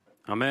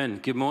Amen.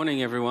 Good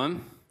morning,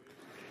 everyone.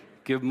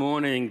 Good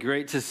morning.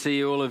 Great to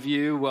see all of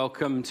you.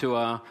 Welcome to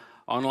our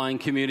online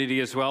community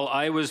as well.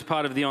 I was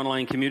part of the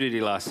online community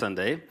last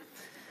Sunday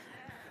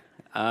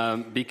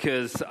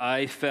because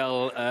I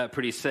fell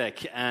pretty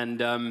sick.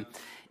 And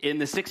in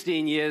the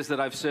 16 years that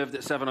I've served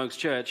at Seven Oaks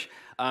Church,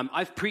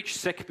 I've preached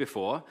sick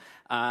before,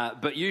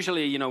 but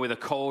usually, with a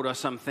cold or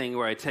something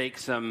where I take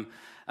some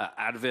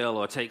Advil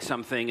or take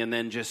something and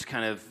then just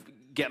kind of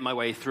get my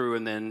way through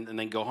and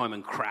then go home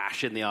and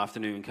crash in the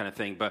afternoon kind of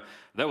thing. But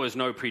there was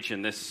no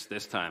preaching this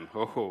time.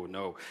 Oh,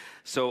 no.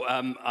 So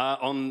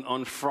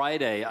on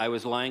Friday, I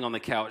was lying on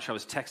the couch. I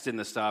was texting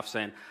the staff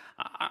saying,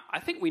 I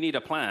think we need a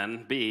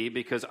plan B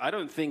because I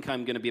don't think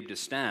I'm going to be able to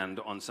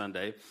stand on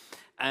Sunday.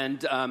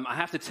 And I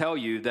have to tell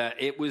you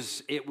that it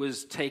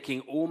was taking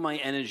all my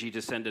energy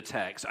to send a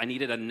text. I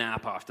needed a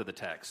nap after the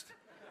text.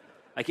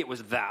 Like, it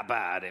was that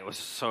bad. It was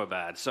so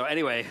bad. So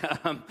anyway,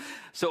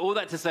 so all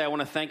that to say, I want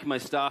to thank my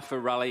staff for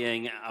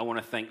rallying. I want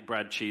to thank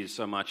Brad Cheese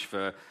so much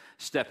for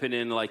stepping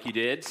in like you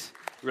did.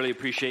 Really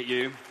appreciate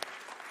you.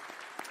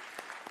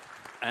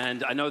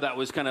 And I know that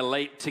was kind of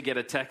late to get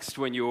a text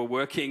when you were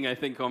working, I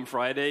think, on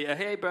Friday.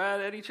 Hey,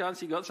 Brad, any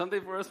chance you got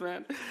something for us,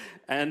 man?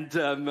 And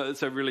so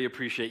I really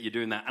appreciate you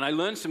doing that. And I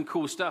learned some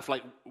cool stuff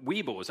like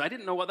Weebles. I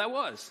didn't know what that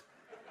was.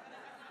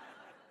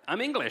 I'm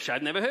English.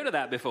 I'd never heard of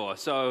that before.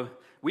 So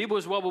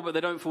Weebles wobble, but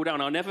they don't fall down.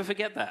 I'll never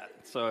forget that.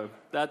 So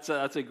that's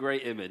a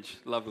great image.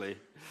 Lovely.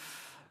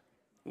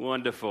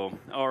 Wonderful.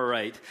 All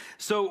right.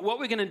 So what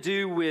we're going to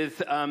do with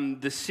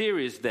the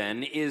series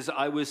then is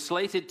I was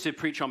slated to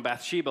preach on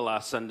Bathsheba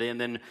last Sunday, and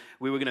then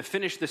we were going to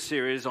finish the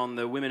series on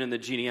the women in the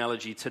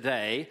genealogy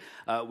today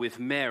with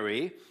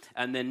Mary.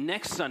 And then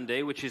next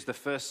Sunday, which is the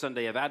first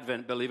Sunday of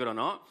Advent, believe it or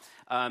not,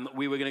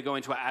 we were going to go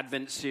into our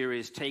Advent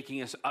series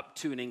taking us up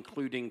to and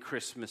including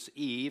Christmas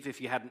Eve. If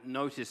you hadn't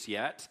noticed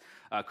yet,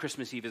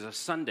 Christmas Eve is a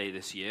Sunday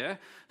this year,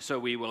 so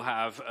we will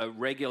have a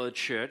regular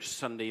church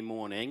Sunday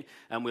morning,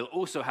 and we'll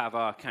also have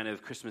our kind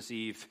of Christmas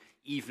Eve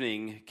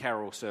evening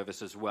carol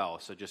service as well,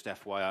 so just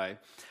FYI.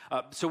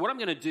 So what I'm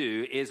going to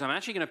do is I'm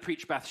actually going to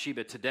preach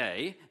Bathsheba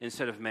today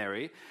instead of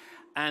Mary.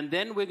 And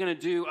then we're going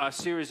to do our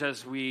series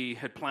as we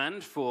had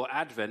planned for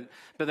Advent.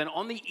 But then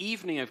on the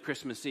evening of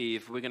Christmas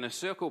Eve, we're going to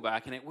circle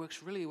back, and it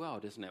works really well,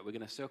 doesn't it? We're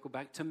going to circle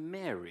back to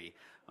Mary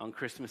on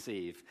Christmas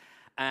Eve.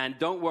 And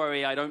don't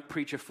worry, I don't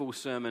preach a full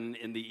sermon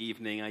in the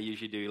evening. I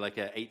usually do like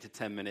an 8 to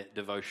 10 minute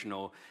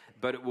devotional,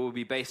 but it will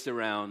be based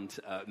around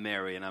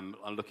Mary, and I'm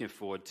looking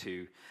forward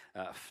to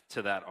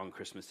that on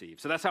Christmas Eve.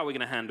 So that's how we're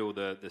going to handle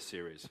the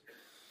series.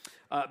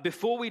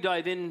 Before we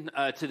dive in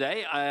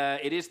today,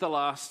 it is the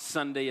last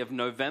Sunday of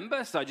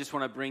November, so I just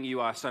want to bring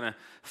you our kind of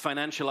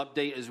financial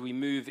update as we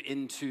move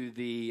into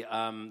the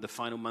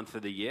final month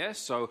of the year.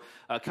 So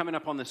coming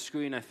up on the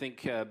screen, I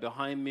think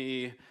behind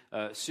me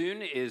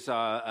soon is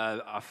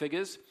our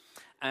figures.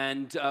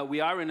 And we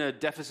are in a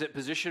deficit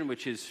position,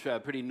 which is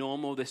pretty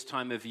normal this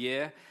time of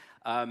year.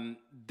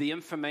 The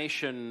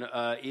information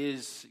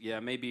is,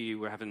 maybe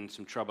we're having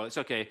some trouble. It's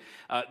okay.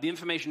 The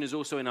information is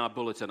also in our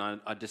bulletin,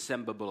 our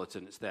December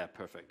bulletin. It's there,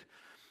 perfect.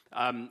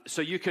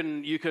 So you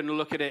can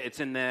look at it.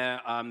 It's in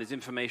there. There's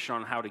information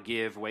on how to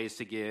give, ways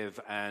to give,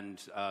 and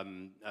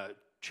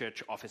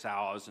church office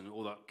hours and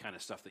all that kind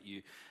of stuff that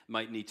you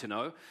might need to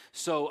know.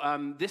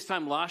 So this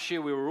time last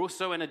year, we were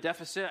also in a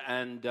deficit,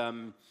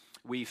 and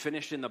we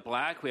finished in the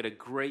black. We had a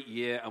great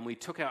year, and we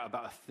took out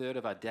about a third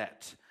of our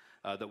debt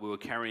that we were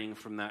carrying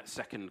from that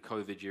second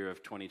COVID year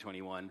of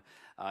 2021.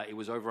 It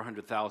was over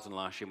 100,000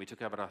 last year, and we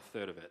took out about a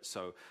third of it.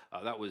 So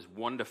that was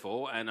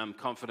wonderful, and I'm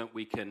confident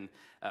we can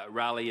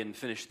rally and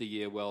finish the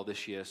year well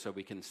this year so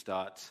we can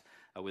start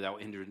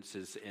without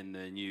hindrances in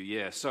the new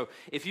year. So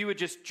if you would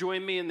just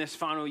join me in this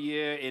final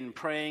year in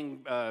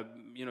praying,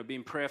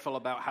 being prayerful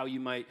about how you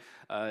might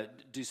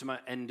do some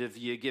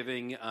end-of-year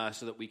giving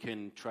so that we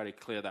can try to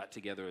clear that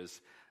together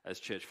as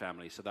church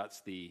family. So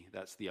that's the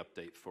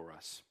update for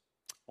us.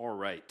 All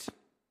right.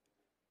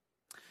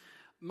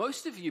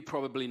 Most of you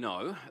probably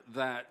know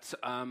that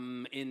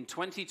in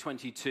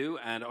 2022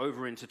 and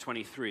over into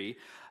 23,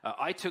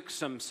 I took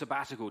some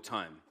sabbatical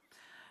time.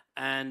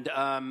 And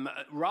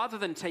rather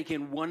than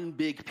taking one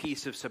big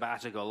piece of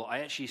sabbatical, I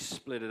actually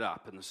split it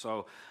up. And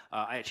so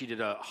I actually did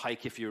a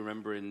hike, if you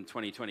remember, in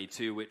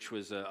 2022, which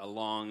was a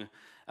long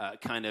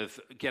kind of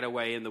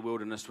getaway in the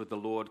wilderness with the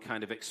Lord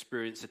kind of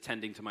experience,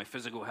 attending to my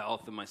physical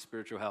health and my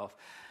spiritual health.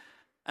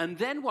 And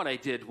then what I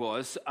did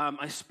was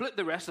I split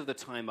the rest of the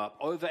time up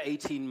over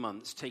 18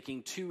 months,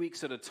 taking 2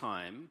 weeks at a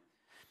time,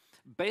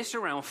 based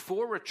around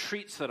 4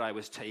 retreats that I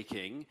was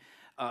taking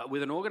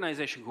with an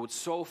organization called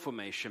Soul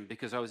Formation,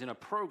 because I was in a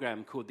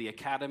program called the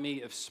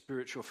Academy of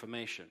Spiritual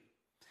Formation.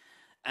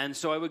 And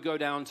so I would go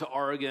down to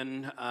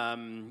Oregon.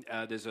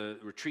 There's a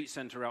retreat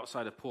center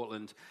outside of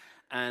Portland,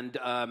 and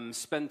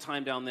spend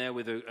time down there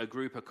with a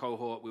group, a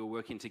cohort. We were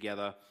working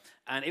together.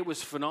 And it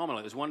was phenomenal.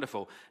 It was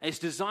wonderful. It's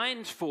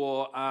designed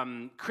for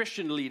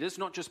Christian leaders,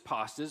 not just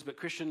pastors, but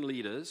Christian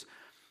leaders,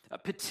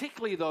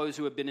 particularly those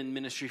who have been in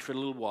ministry for a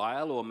little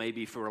while or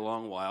maybe for a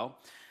long while,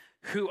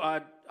 who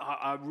are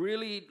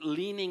really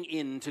leaning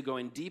in to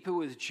going deeper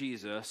with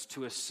Jesus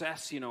to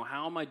assess,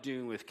 how am I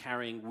doing with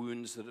carrying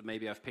wounds that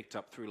maybe I've picked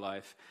up through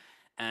life,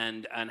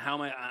 and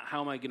how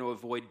am I going to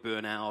avoid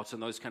burnout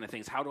and those kind of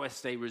things? How do I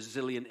stay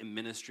resilient in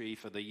ministry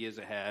for the years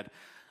ahead,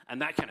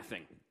 and that kind of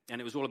thing. And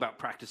it was all about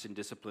practicing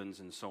disciplines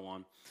and so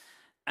on.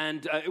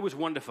 And it was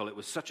wonderful. It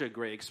was such a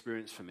great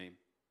experience for me.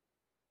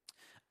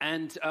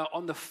 And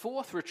on the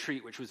fourth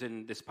retreat, which was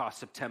in this past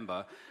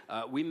September,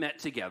 we met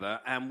together.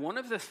 And one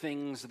of the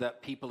things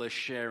that people are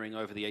sharing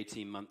over the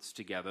 18 months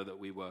together that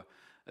we were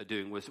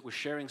doing was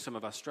sharing some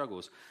of our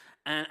struggles.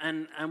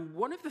 And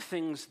one of the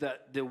things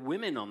that the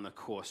women on the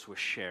course were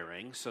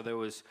sharing, so there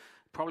was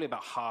probably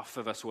about half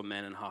of us were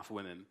men and half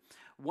women.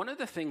 One of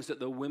the things that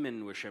the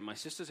women were sharing, my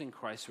sisters in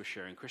Christ were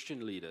sharing,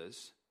 Christian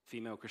leaders,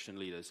 female Christian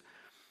leaders,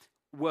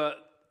 were,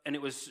 and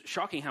it was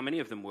shocking how many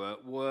of them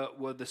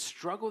were the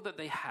struggle that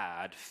they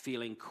had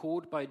feeling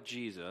called by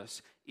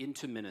Jesus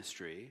into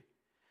ministry,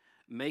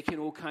 making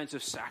all kinds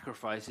of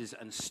sacrifices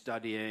and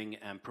studying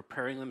and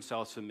preparing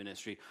themselves for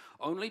ministry,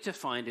 only to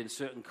find in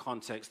certain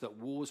contexts that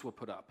walls were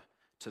put up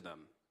to them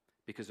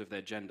because of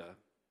their gender.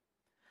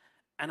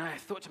 And I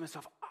thought to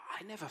myself,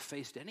 I never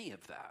faced any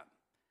of that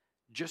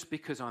just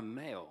because I'm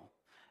male.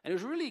 And it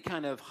was really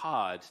kind of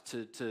hard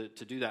to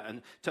do that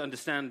and to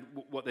understand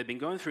what they'd been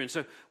going through. And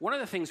so one of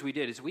the things we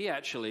did is we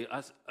actually,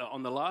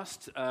 on the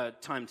last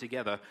time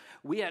together,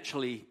 we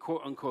actually,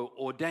 quote unquote,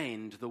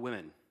 ordained the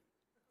women.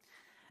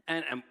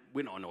 And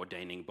we're not an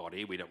ordaining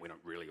body. We don't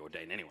really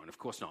ordain anyone, of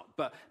course not.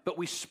 But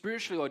we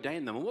spiritually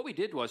ordained them. And what we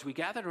did was we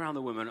gathered around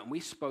the women and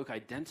we spoke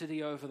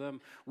identity over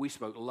them. We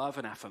spoke love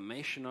and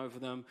affirmation over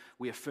them.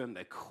 We affirmed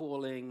their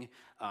calling.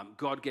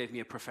 God gave me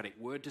a prophetic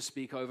word to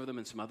speak over them,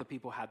 and some other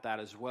people had that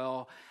as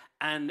well.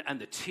 And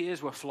the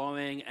tears were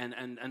flowing,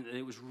 and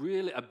it was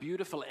really a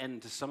beautiful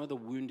end to some of the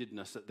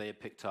woundedness that they had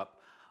picked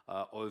up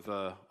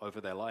over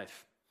their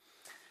life.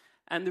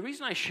 And the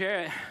reason I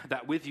share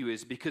that with you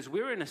is because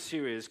we're in a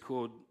series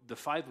called The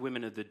 5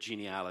 Women of the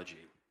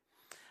Genealogy.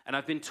 And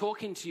I've been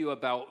talking to you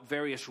about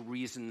various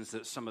reasons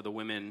that some of the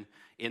women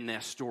in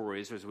their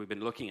stories, as we've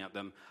been looking at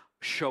them,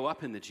 show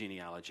up in the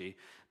genealogy.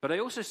 But I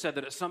also said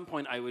that at some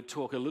point I would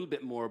talk a little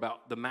bit more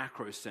about the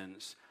macro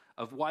sense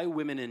of why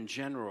women in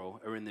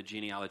general are in the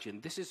genealogy.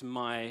 And this is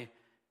my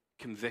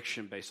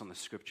conviction based on the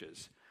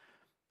scriptures.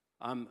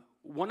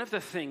 One of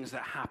the things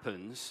that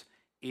happens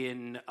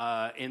in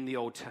the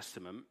Old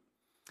Testament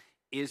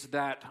is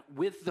that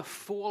with the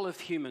fall of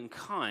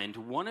humankind,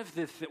 one of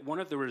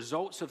the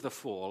results of the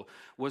fall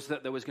was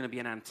that there was going to be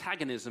an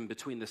antagonism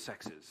between the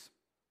sexes.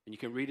 And you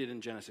can read it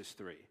in Genesis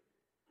 3.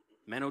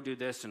 Men will do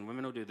this and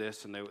women will do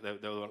this, and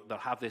they'll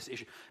have this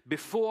issue.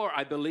 Before,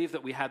 I believe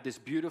that we had this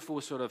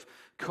beautiful sort of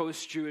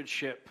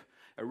co-stewardship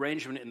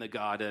arrangement in the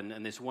garden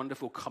and this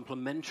wonderful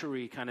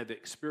complementary kind of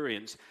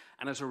experience.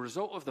 And as a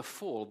result of the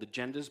fall, the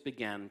genders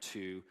began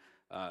to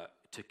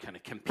kind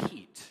of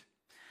compete.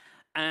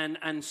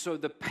 And so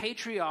the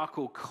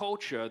patriarchal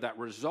culture that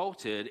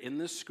resulted in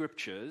the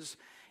scriptures,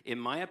 in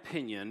my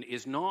opinion,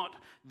 is not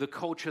the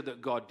culture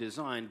that God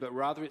designed, but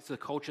rather it's the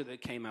culture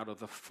that came out of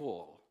the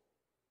fall.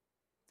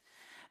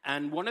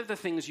 And one of the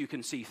things you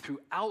can see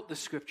throughout the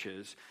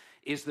scriptures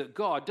is that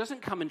God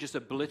doesn't come and just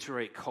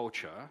obliterate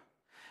culture.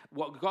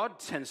 What God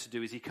tends to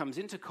do is he comes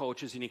into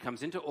cultures and he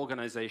comes into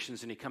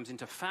organizations and he comes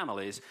into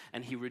families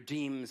and he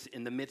redeems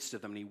in the midst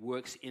of them and he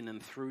works in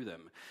and through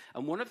them.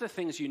 And one of the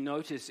things you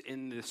notice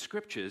in the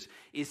scriptures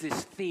is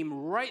this theme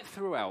right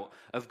throughout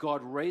of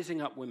God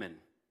raising up women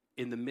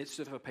in the midst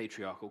of a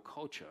patriarchal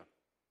culture.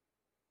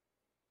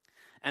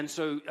 And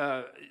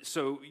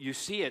so you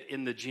see it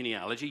in the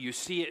genealogy. You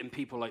see it in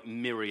people like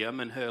Miriam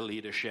and her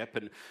leadership,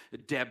 and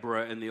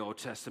Deborah in the Old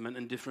Testament,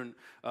 and different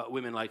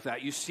women like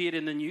that. You see it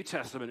in the New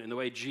Testament in the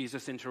way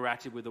Jesus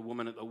interacted with the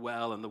woman at the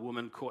well and the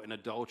woman caught in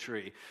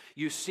adultery.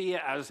 You see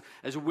it as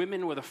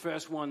women were the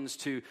first ones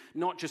to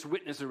not just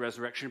witness the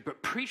resurrection,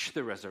 but preach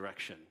the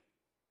resurrection.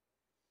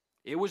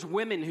 It was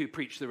women who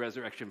preached the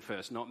resurrection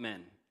first, not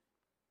men.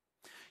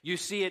 You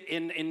see it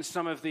in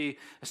some of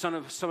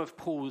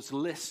Paul's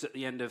lists at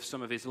the end of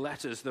some of his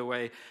letters, the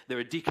way there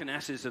are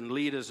deaconesses and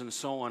leaders and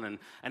so on,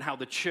 and how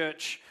the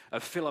church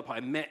of Philippi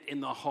met in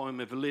the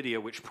home of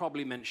Lydia, which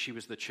probably meant she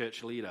was the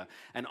church leader,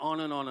 and on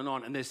and on and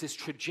on. And there's this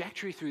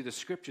trajectory through the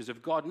scriptures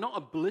of God not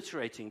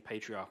obliterating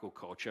patriarchal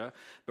culture,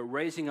 but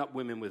raising up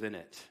women within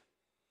it.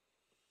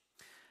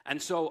 And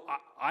so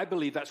I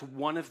believe that's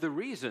one of the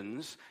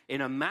reasons,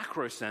 in a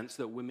macro sense,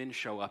 that women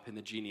show up in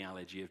the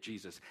genealogy of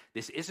Jesus.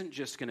 This isn't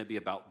just going to be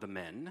about the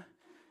men.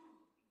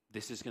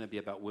 This is going to be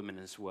about women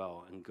as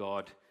well, and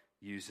God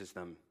uses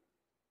them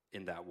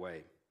in that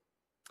way.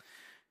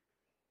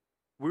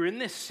 We're in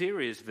this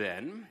series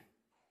then,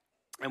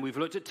 and we've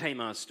looked at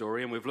Tamar's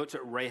story, and we've looked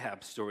at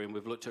Rahab's story, and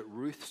we've looked at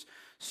Ruth's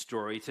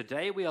story.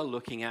 Today we are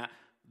looking at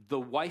the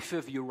wife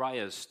of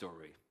Uriah's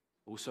story,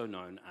 also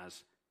known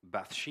as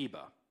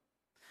Bathsheba.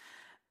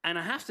 And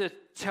I have to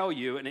tell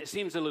you, and it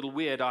seems a little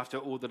weird after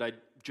all that I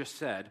just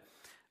said,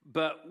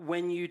 but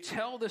when you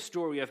tell the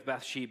story of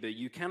Bathsheba,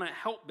 you cannot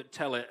help but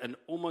tell it and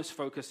almost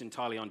focus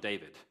entirely on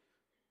David.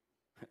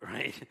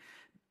 right?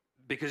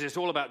 Because it's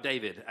all about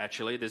David,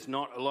 actually. There's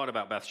not a lot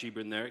about Bathsheba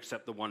in there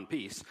except the one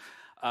piece.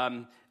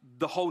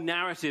 The whole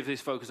narrative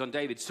is focused on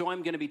David. So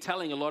I'm going to be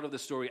telling a lot of the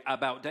story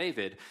about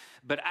David.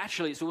 But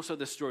actually, it's also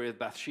the story of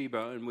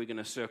Bathsheba, and we're going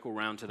to circle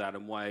around to that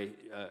and why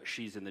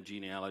she's in the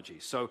genealogy.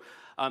 So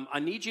I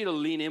need you to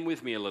lean in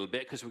with me a little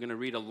bit because we're going to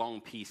read a long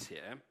piece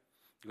here.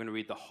 We're going to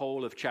read the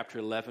whole of chapter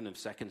 11 of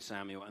 2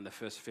 Samuel and the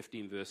first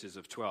 15 verses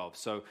of 12.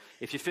 So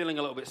if you're feeling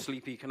a little bit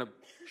sleepy, kind of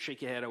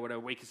shake your head or whatever,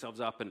 wake yourselves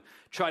up and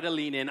try to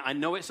lean in. I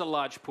know it's a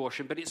large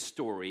portion, but it's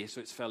story, so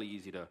it's fairly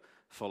easy to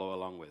follow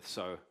along with.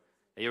 So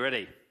are you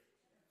ready?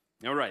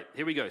 All right,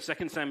 here we go.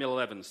 2 Samuel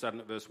 11, starting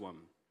at verse 1.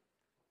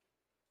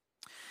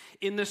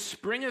 In the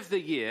spring of the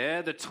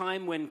year, the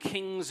time when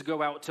kings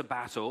go out to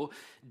battle,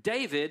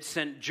 David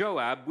sent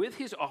Joab with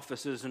his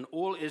officers and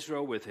all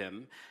Israel with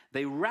him.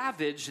 They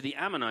ravaged the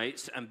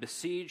Ammonites and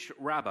besieged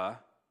Rabbah,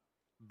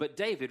 but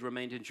David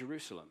remained in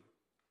Jerusalem.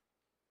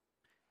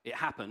 It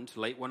happened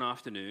late one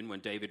afternoon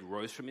when David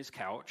rose from his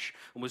couch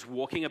and was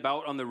walking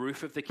about on the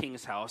roof of the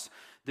king's house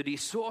that he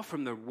saw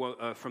from the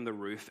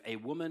roof a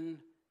woman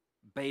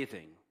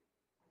bathing.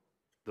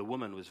 The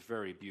woman was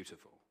very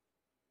beautiful.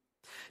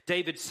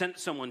 David sent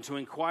someone to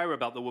inquire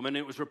about the woman,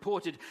 and it was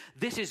reported,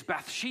 "This is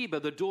Bathsheba,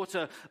 the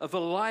daughter of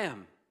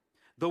Eliam,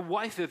 the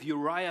wife of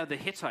Uriah the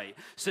Hittite."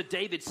 So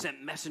David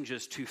sent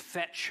messengers to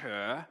fetch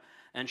her,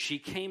 and she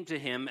came to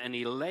him, and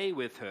he lay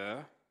with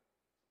her.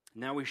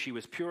 Now she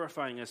was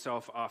purifying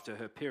herself after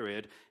her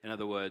period. In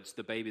other words,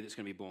 the baby that's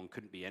going to be born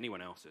couldn't be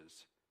anyone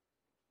else's.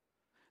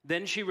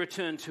 Then she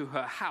returned to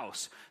her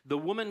house. The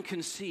woman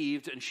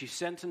conceived, and she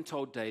sent and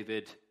told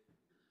David,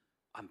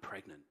 "I'm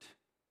pregnant."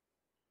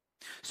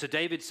 So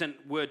David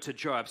sent word to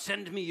Joab,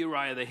 "Send me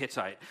Uriah the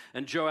Hittite."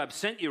 And Joab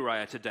sent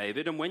Uriah to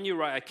David. And when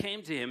Uriah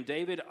came to him,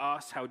 David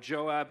asked how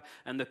Joab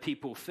and the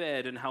people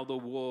fared and how the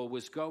war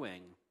was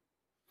going.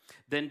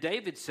 Then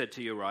David said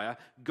to Uriah,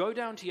 "Go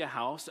down to your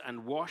house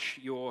and wash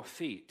your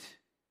feet."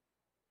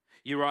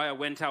 Uriah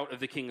went out of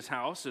the king's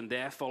house, and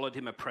there followed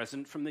him a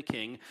present from the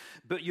king.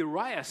 But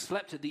Uriah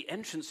slept at the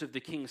entrance of the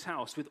king's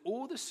house with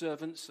all the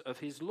servants of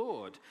his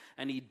lord,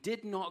 and he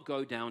did not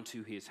go down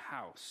to his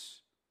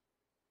house.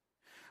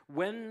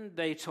 When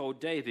they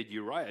told David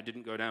Uriah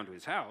didn't go down to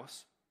his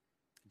house,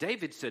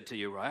 David said to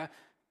Uriah,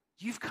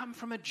 "You've come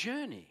from a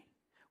journey.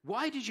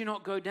 Why did you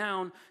not go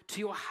down to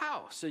your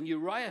house?" And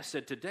Uriah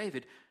said to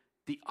David,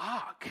 "The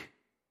ark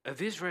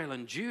of Israel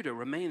and Judah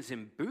remains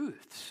in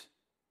booths,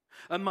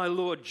 and my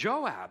lord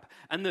Joab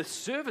and the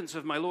servants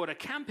of my lord are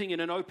camping in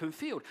an open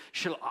field.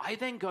 Shall I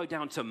then go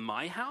down to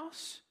my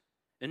house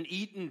and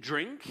eat and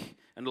drink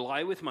and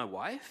lie with my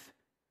wife?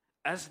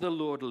 As the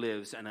Lord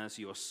lives and as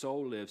your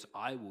soul lives,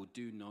 I will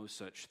do no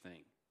such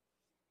thing."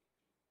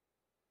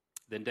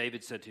 Then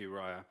David said to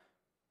Uriah,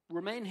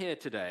 "Remain here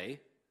today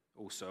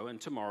also,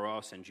 and tomorrow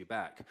I'll send you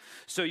back."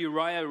 So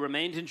Uriah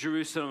remained in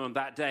Jerusalem on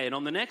that day, and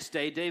on the next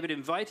day David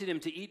invited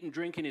him to eat and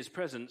drink in his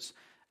presence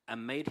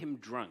and made him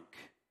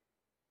drunk.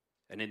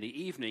 And in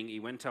the evening he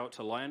went out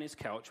to lie on his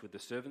couch with the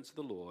servants of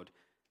the Lord,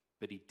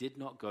 but he did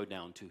not go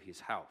down to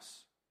his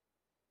house.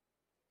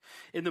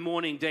 In the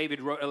morning,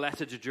 David wrote a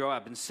letter to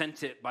Joab and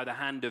sent it by the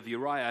hand of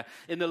Uriah.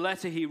 In the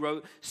letter he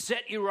wrote,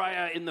 "Set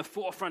Uriah in the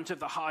forefront of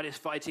the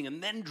hardest fighting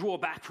and then draw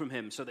back from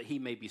him so that he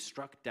may be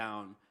struck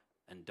down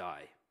and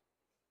die."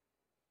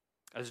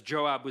 As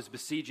Joab was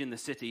besieging the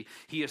city,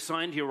 he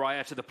assigned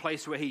Uriah to the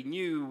place where he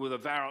knew were the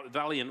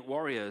valiant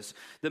warriors.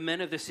 The men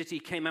of the city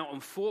came out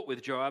and fought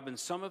with Joab, and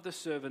some of the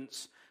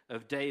servants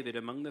of David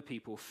among the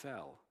people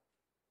fell.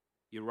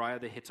 Uriah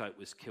the Hittite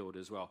was killed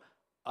as well.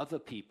 Other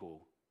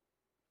people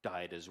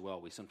died as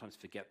well. We sometimes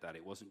forget that.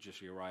 It wasn't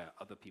just Uriah.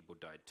 Other people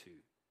died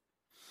too.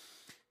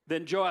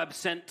 Then Joab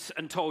sent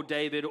and told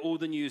David all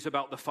the news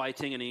about the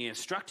fighting, and he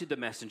instructed the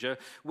messenger,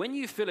 "When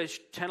you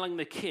finish telling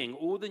the king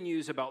all the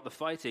news about the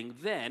fighting,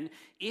 then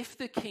if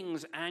the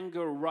king's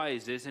anger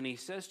rises and he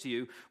says to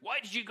you, 'Why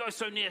did you go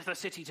so near the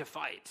city to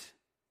fight?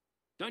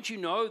 Don't you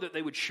know that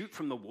they would shoot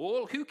from the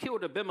wall? Who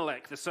killed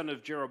Abimelech, the son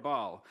of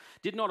Jerubbaal?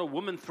 Did not a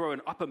woman throw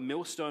an upper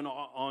millstone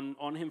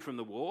on him from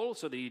the wall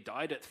so that he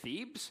died at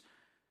Thebes?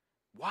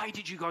 Why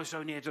did you go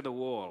so near to the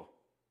wall?'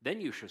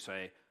 Then you shall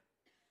say,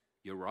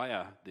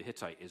 'Uriah the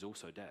Hittite is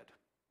also dead.'"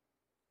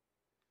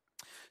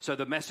 So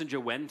the messenger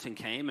went and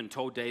came and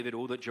told David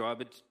all that Joab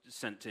had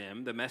sent to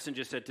him. The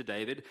messenger said to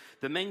David,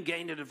 "The men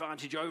gained an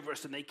advantage over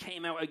us, and they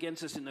came out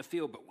against us in the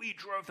field, but we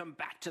drove them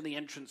back to the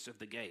entrance of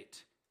the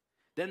gate.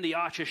 Then the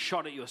archers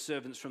shot at your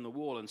servants from the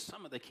wall, and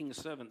some of the king's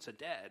servants are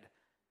dead.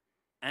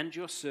 And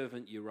your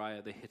servant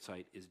Uriah the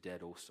Hittite is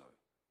dead also."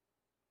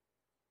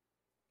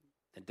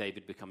 And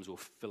David becomes all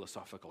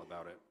philosophical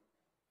about it.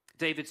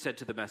 David said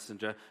to the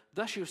messenger,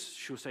 "Thus you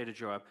shall say to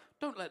Joab,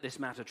 'Don't let this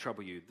matter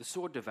trouble you. The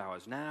sword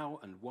devours now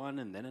and one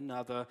and then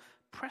another.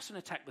 Press and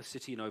attack the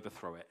city and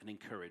overthrow it, and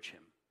encourage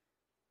him.'"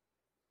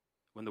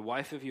 When the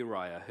wife of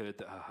Uriah heard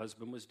that her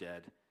husband was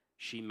dead,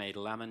 she made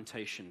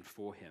lamentation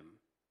for him.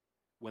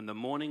 When the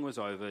mourning was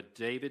over,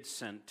 David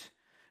sent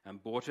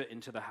and brought her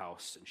into the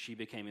house, and she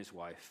became his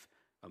wife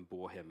and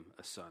bore him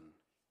a son.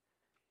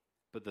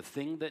 But the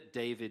thing that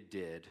David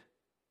did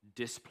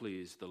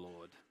displeased the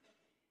Lord.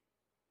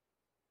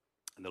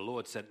 And the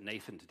Lord sent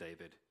Nathan to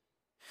David.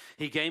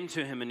 He came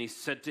to him and he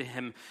said to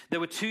him, there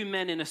were two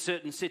men in a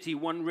certain city,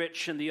 one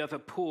rich and the other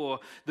poor.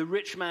 The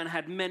rich man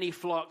had many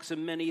flocks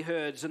and many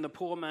herds, and the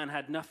poor man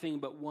had nothing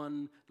but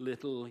one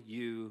little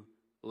ewe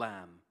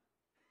lamb,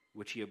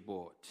 which he had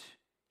bought.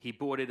 He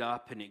brought it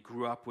up, and it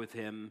grew up with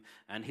him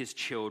and his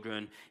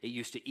children. It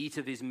used to eat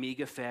of his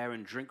meager fare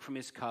and drink from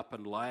his cup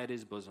and lie at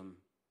his bosom,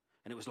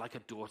 and it was like a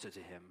daughter to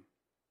him.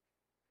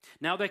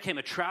 Now there came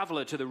a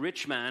traveler to the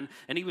rich man,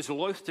 and he was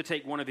loath to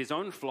take one of his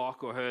own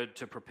flock or herd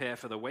to prepare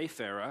for the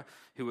wayfarer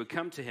who would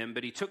come to him,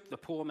 but he took the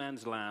poor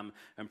man's lamb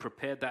and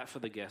prepared that for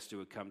the guest who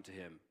would come to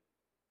him.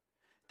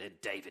 Then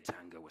David's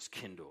anger was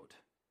kindled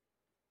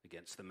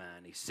against the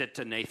man. He said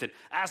to Nathan,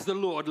 as the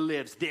Lord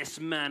lives, this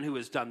man who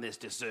has done this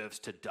deserves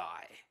to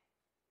die.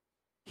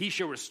 He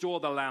shall restore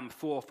the lamb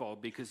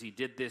fourfold because he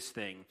did this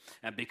thing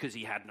and because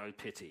he had no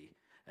pity.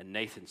 And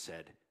Nathan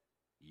said,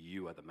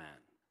 you are the man.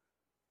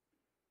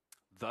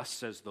 Thus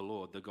says the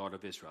Lord, the God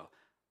of Israel,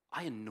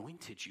 I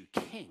anointed you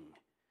king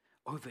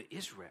over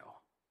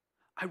Israel.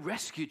 I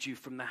rescued you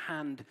from the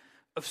hand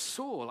of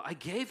Saul. I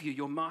gave you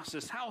your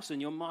master's house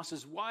and your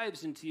master's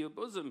wives into your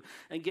bosom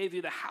and gave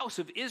you the house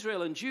of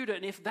Israel and Judah.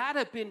 And if that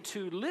had been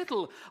too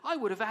little, I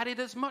would have added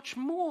as much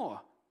more.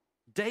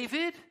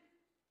 David,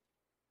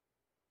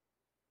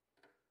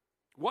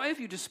 why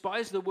have you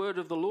despised the word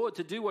of the Lord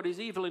to do what is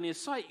evil in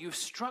his sight? You've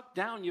struck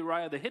down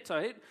Uriah the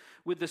Hittite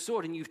with the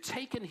sword, and you've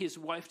taken his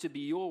wife to be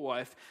your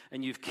wife,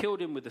 and you've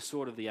killed him with the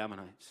sword of the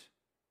Ammonites.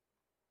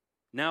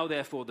 Now,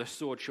 therefore, the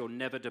sword shall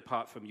never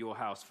depart from your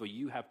house, for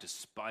you have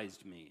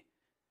despised me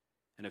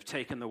and have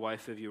taken the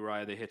wife of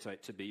Uriah the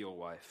Hittite to be your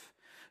wife.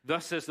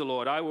 Thus says the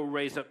Lord, I will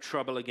raise up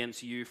trouble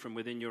against you from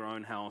within your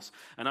own house,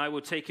 and I will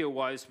take your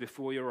wives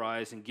before your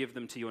eyes and give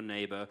them to your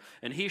neighbor,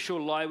 and he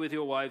shall lie with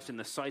your wives in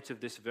the sight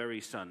of this very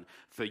sun.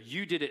 For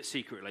you did it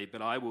secretly,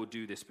 but I will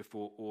do this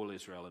before all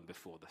Israel and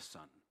before the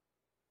sun.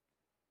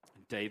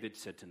 And David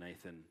said to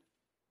Nathan,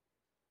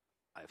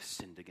 I have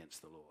sinned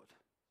against the Lord.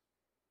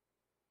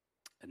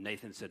 And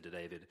Nathan said to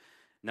David,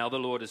 now the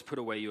Lord has put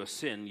away your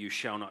sin, you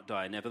shall not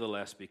die.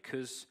 Nevertheless,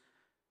 because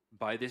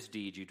by this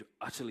deed you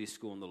utterly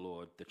scorn the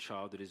Lord, the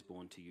child that is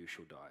born to you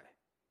shall die.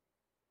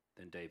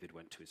 Then David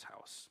went to his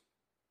house.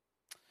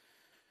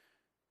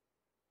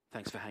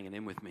 Thanks for hanging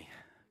in with me.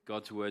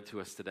 God's word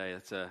to us today,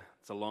 it's a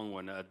long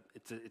one.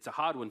 It's a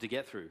hard one to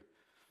get through.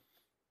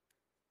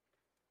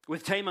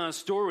 With Tamar's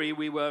story,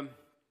 we were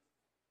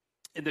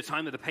in the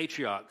time of the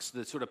patriarchs,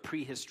 the sort of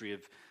prehistory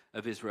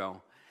of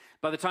Israel.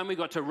 By the time we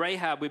got to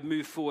Rahab, we'd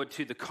moved forward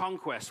to the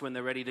conquest when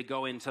they're ready to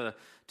go in to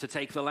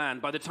take the land.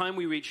 By the time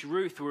we reached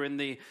Ruth, we're in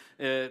the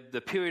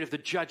period of the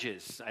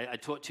Judges. I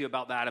talked to you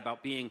about that,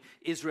 about being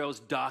Israel's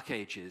dark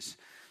ages.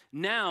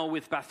 Now,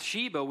 with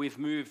Bathsheba, we've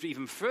moved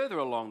even further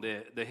along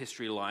the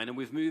history line, and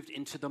we've moved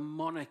into the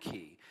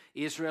monarchy.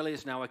 Israel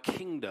is now a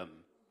kingdom.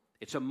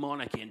 It's a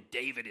monarchy, and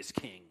David is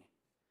king.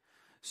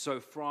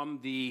 So from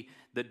the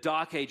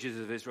dark ages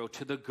of Israel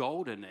to the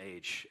golden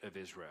age of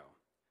Israel.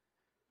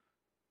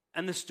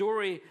 And the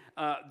story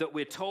that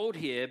we're told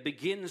here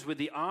begins with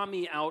the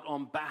army out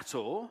on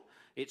battle.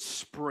 It's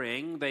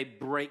spring. They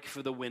break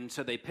for the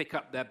winter. They pick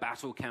up their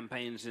battle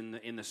campaigns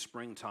in the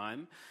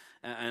springtime.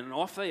 And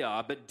off they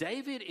are. But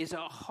David is at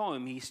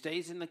home. He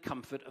stays in the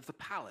comfort of the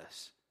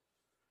palace.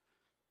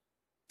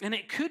 And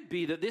it could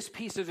be that this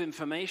piece of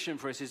information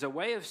for us is a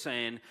way of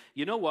saying,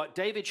 you know what?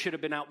 David should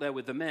have been out there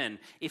with the men.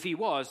 If he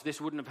was, this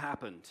wouldn't have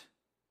happened.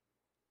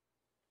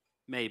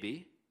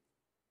 Maybe.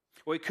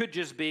 Or it could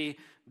just be,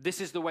 this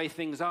is the way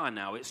things are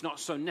now. It's not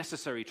so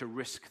necessary to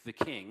risk the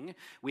king.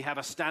 We have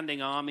a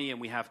standing army,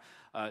 and we have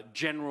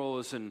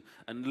generals and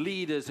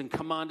leaders and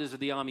commanders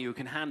of the army who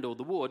can handle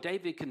the war.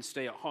 David can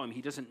stay at home.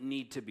 He doesn't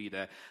need to be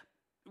there.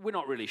 We're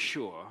not really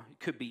sure. It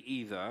could be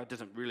either. It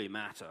doesn't really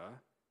matter.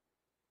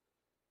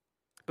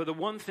 But the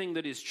one thing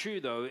that is true,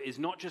 though, is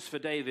not just for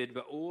David,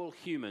 but all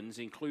humans,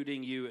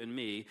 including you and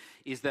me,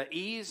 is that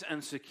ease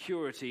and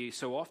security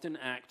so often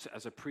act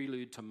as a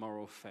prelude to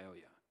moral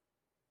failure.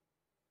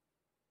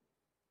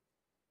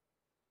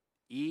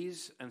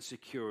 Ease and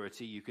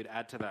security, you could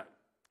add to that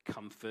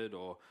comfort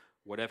or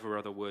whatever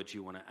other words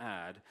you want to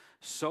add,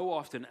 so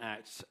often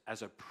acts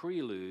as a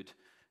prelude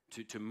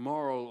to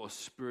moral and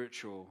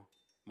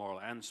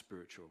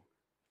spiritual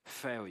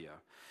failure.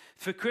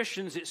 For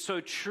Christians, it's so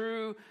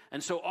true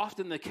and so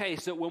often the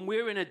case that when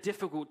we're in a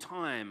difficult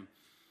time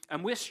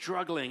and we're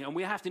struggling and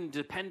we have to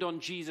depend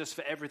on Jesus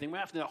for everything, we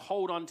have to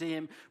hold on to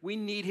him, we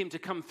need him to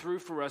come through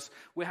for us,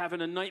 we're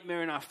having a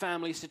nightmare in our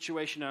family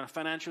situation, our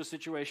financial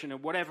situation, or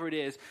whatever it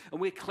is,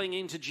 and we're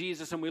clinging to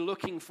Jesus and we're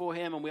looking for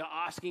him and we're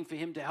asking for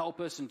him to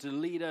help us and to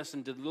lead us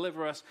and to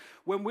deliver us.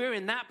 When we're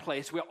in that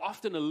place, we're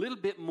often a little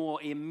bit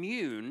more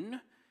immune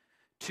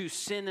to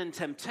sin and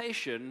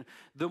temptation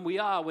than we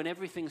are when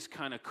everything's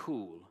kind of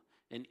cool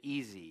and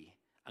easy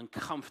and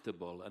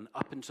comfortable and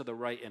up and to the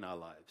right in our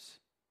lives.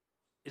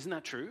 Isn't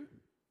that true?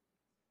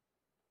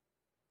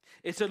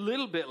 It's a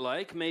little bit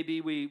like maybe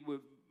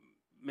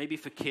maybe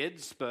for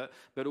kids, but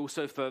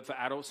also for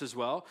adults as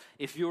well.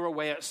 If you're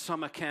away at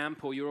summer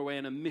camp, or you're away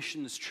on a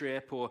missions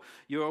trip, or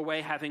you're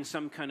away having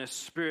some kind of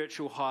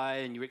spiritual high,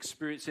 and you're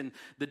experiencing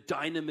the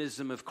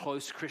dynamism of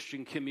close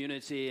Christian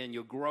community, and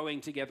you're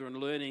growing together and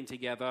learning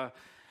together,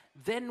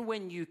 then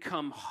when you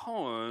come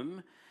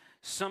home,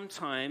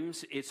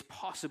 sometimes it's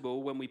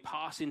possible when we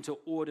pass into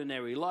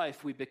ordinary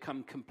life, we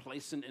become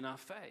complacent in our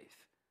faith.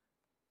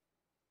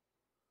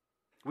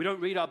 We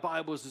don't read our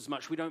Bibles as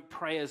much. We don't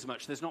pray as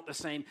much. There's not the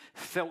same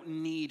felt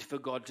need for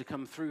God to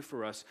come through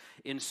for us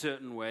in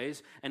certain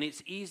ways. And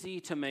it's easy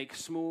to make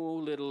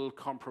small little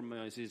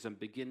compromises and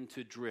begin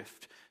to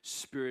drift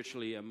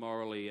spiritually and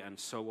morally and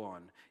so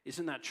on.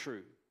 Isn't that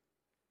true?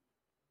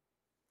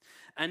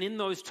 And in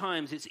those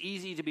times, it's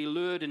easy to be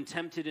lured and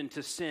tempted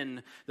into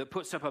sin that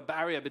puts up a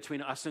barrier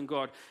between us and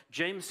God.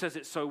 James says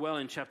it so well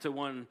in chapter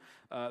 1,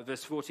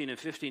 verse 14 and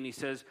 15. He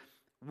says,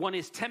 one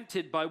is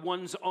tempted by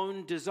one's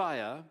own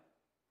desire,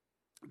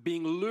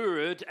 being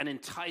lured and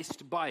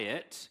enticed by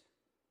it.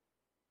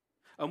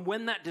 And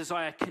when that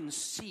desire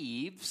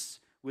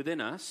conceives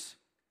within us,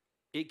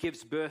 it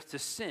gives birth to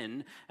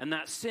sin. And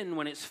that sin,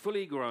 when it's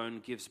fully grown,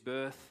 gives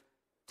birth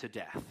to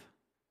death.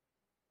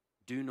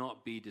 Do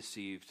not be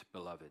deceived,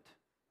 beloved.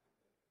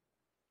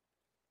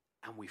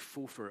 And we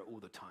fall for it all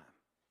the time.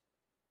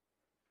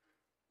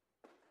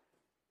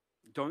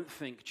 Don't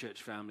think,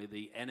 church family,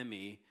 the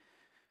enemy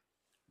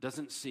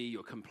doesn't see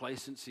your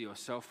complacency or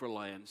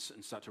self-reliance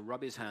and start to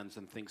rub his hands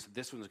and thinks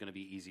this one's going to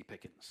be easy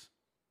pickings.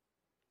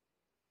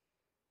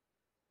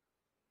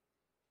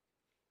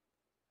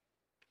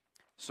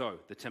 So,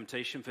 the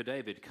temptation for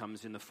David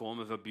comes in the form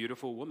of a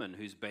beautiful woman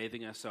who's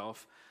bathing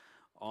herself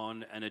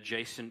on an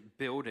adjacent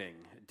building.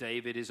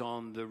 David is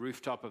on the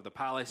rooftop of the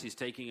palace. He's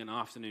taking an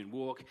afternoon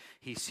walk.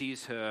 He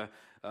sees her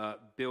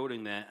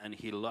building there, and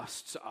he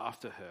lusts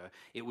after her.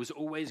 It was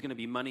always going to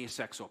be money,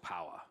 sex, or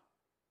power.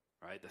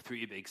 Right, the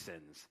three big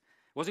sins.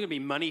 It wasn't going to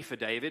be money for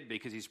David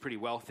because he's pretty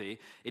wealthy.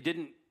 It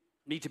didn't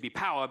need to be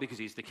power because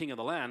he's the king of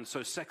the land,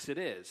 so sex it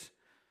is.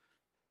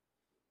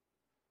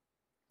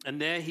 And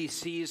there he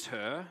sees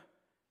her,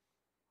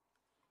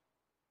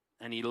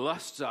 and he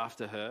lusts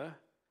after her,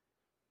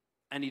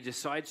 and he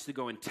decides to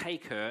go and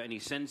take her, and he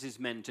sends his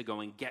men to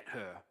go and get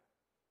her.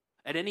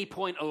 At any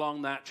point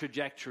along that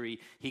trajectory,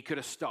 he could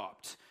have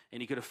stopped,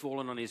 and he could have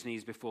fallen on his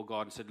knees before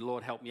God and said,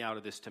 Lord, help me out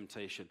of this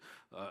temptation.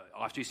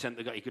 After he sent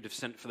the guy, he could have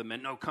sent for the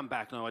men. No, come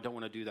back. No, I don't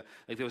want to do that.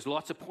 Like, there was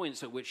lots of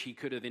points at which he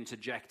could have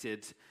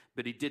interjected,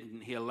 but he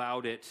didn't. He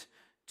allowed it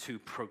to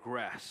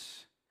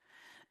progress.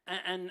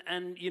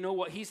 And you know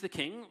what? He's the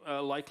king.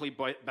 Likely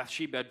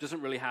Bathsheba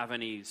doesn't really have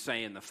any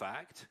say in the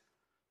fact.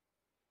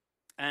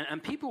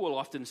 And people will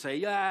often say,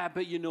 yeah,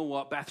 but you know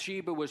what?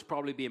 Bathsheba was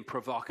probably being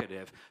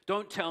provocative.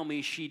 Don't tell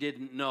me she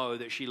didn't know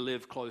that she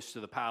lived close to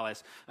the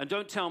palace. And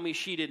don't tell me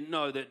she didn't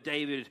know that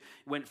David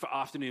went for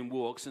afternoon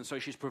walks, and so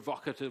she's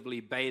provocatively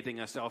bathing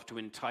herself to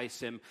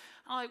entice him.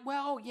 I'm like,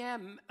 well, yeah,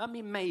 I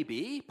mean,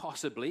 maybe,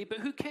 possibly, but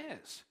who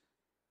cares?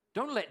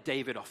 Don't let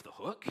David off the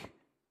hook.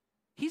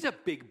 He's a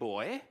big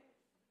boy.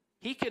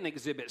 He can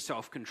exhibit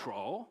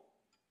self-control.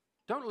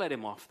 Don't let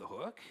him off the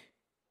hook.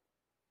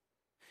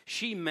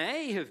 She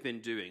may have been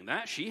doing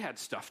that. She had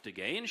stuff to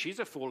gain. She's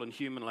a fallen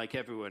human like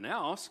everyone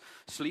else.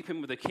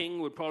 Sleeping with a king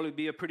would probably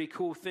be a pretty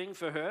cool thing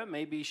for her.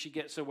 Maybe she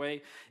gets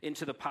away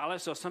into the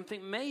palace or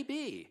something.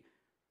 Maybe.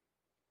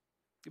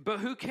 But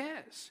who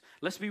cares?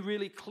 Let's be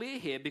really clear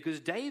here, because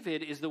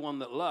David is the one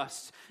that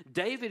lusts.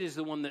 David is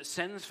the one that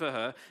sends for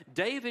her.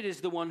 David is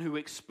the one who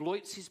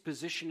exploits his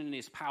position and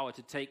his power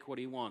to take what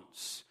he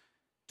wants.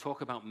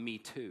 Talk about me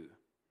too.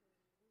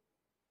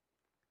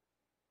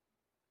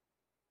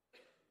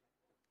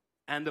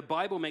 And the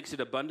Bible makes it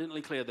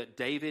abundantly clear that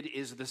David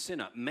is the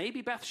sinner.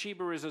 Maybe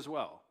Bathsheba is as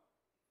well.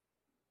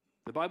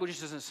 The Bible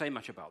just doesn't say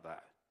much about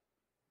that.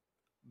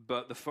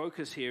 But the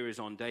focus here is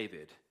on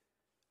David,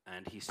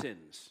 and he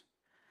sins.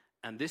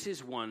 And this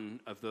is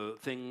one of the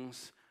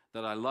things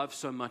that I love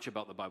so much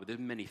about the Bible. There's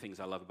many things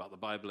I love about the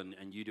Bible,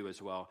 and you do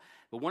as well.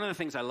 But one of the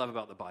things I love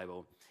about the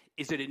Bible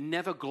is that it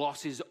never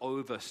glosses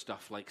over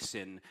stuff like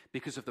sin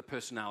because of the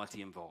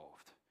personality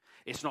involved.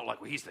 It's not like,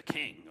 well, he's the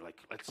king. Like,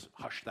 let's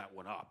hush that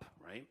one up,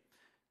 right?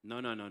 No.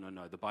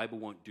 The Bible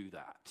won't do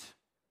that.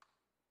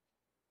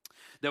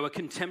 There were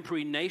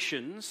contemporary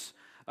nations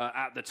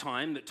at the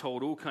time that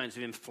told all kinds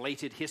of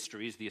inflated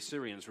histories. The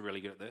Assyrians were really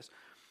good at this.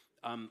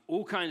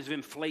 All kinds of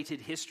inflated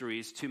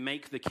histories to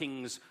make the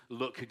kings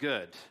look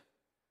good.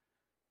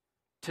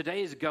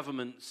 Today's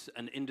governments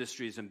and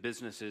industries and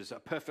businesses are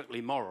perfectly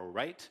moral,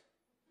 right?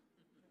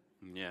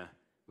 Yeah,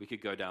 we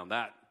could go down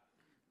that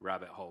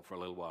rabbit hole for a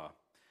little while.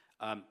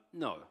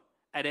 No.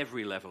 At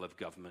every level of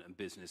government and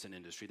business and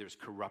industry, there's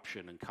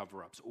corruption and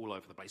cover-ups all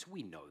over the place.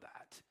 We know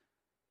that.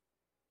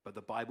 But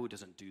the Bible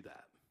doesn't do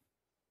that.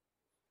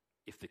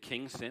 If the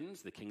king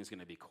sins, the king is going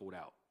to be called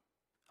out.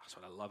 That's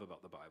what I love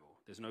about the Bible.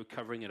 There's no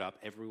covering it up.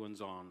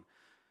 Everyone's on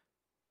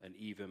an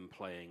even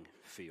playing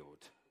field.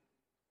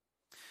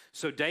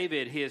 So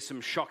David hears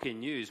some shocking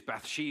news.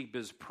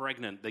 Bathsheba's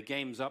pregnant. The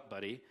game's up,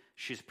 buddy.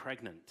 She's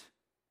pregnant.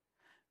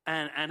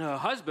 and her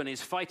husband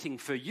is fighting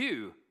for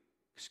you.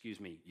 Excuse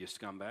me, you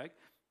scumbag,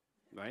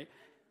 right?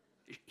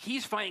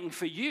 He's fighting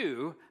for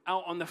you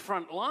out on the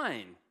front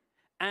line.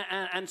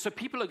 And so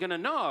people are going to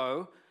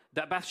know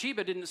that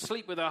Bathsheba didn't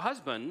sleep with her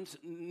husband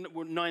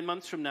 9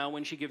 months from now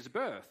when she gives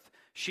birth.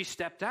 She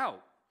stepped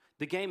out.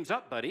 The game's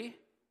up, buddy.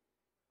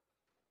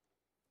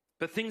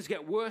 But things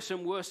get worse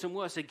and worse and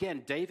worse.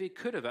 Again, David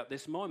could have, at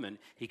this moment,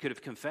 he could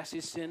have confessed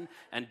his sin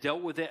and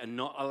dealt with it and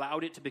not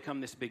allowed it to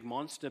become this big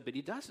monster, but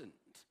he doesn't.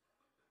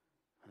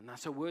 And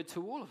that's a word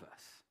to all of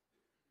us.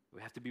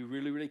 We have to be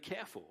really, really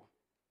careful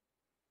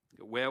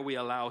where we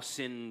allow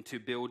sin to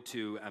build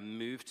to and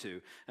move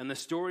to. And the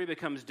story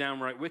becomes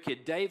downright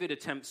wicked. David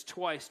attempts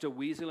twice to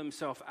weasel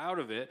himself out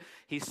of it.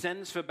 He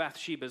sends for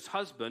Bathsheba's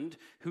husband,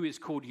 who is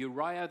called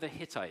Uriah the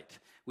Hittite,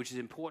 which is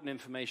important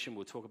information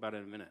we'll talk about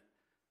in a minute.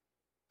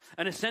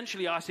 And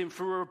essentially asks him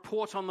for a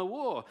report on the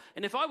war.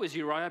 And if I was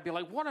Uriah, I'd be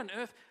like, what on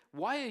earth?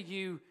 Why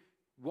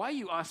are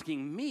you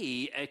asking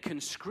me, a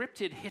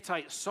conscripted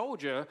Hittite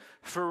soldier,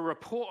 for a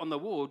report on the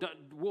war?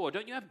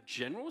 Don't you have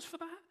generals for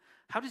that?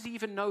 How does he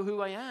even know who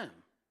I am?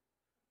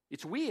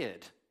 It's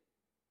weird.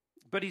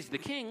 But he's the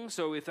king,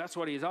 so if that's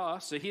what he's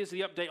asked, so here's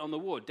the update on the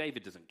war.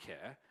 David doesn't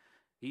care.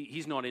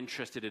 He's not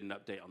interested in an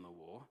update on the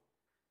war.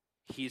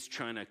 He's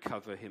trying to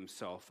cover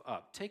himself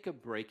up. Take a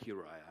break,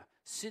 Uriah.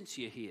 Since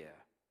you're here,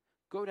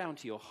 go down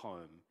to your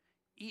home,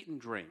 eat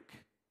and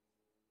drink.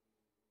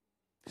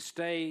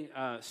 Stay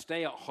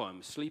at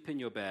home, sleep in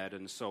your bed,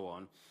 and so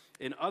on.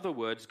 In other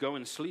words, go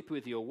and sleep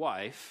with your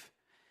wife,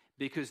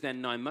 because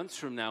then 9 months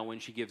from now, when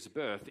she gives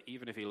birth,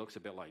 even if he looks a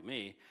bit like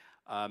me,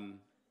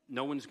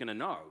 no one's going to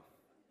know,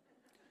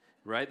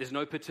 right? There's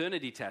no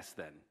paternity test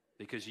then,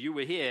 because you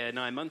were here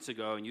 9 months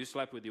ago and you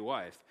slept with your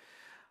wife.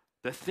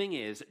 The thing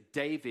is,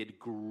 David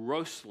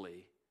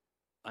grossly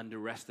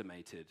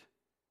underestimated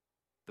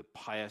the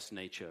pious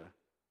nature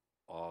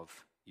of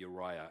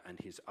Uriah and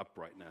his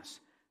uprightness.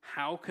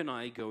 How can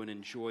I go and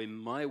enjoy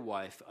my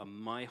wife and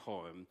my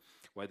home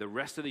while the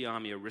rest of the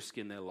army are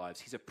risking their lives?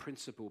 He's a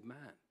principled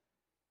man.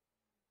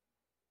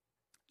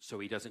 So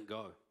he doesn't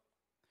go.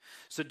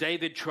 So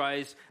David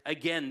tries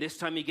again. This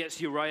time he gets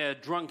Uriah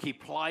drunk. He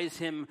plies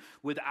him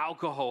with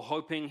alcohol,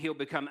 hoping he'll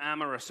become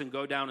amorous and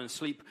go down and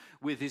sleep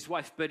with his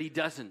wife. But he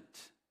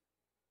doesn't.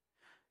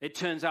 It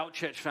turns out,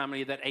 church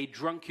family, that a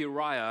drunk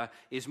Uriah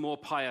is more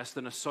pious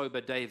than a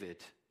sober David.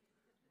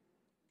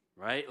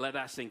 Right? Let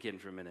that sink in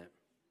for a minute.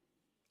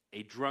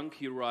 A drunk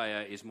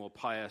Uriah is more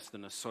pious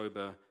than a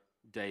sober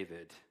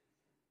David.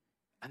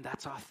 And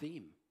that's our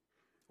theme,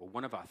 or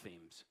one of our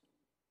themes.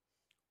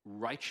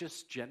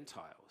 Righteous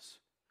Gentiles,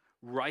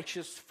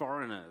 righteous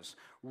foreigners,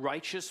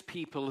 righteous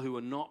people who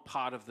are not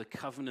part of the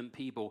covenant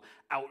people,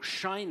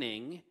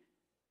 outshining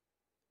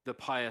the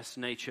pious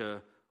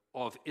nature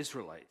of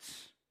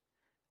Israelites.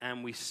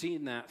 And we've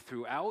seen that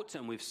throughout,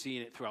 and we've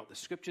seen it throughout the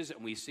scriptures,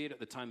 and we see it at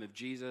the time of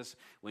Jesus,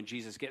 when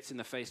Jesus gets in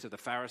the face of the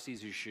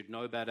Pharisees who should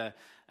know better,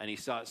 and he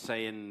starts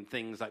saying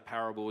things like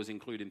parables,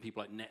 including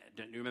people like,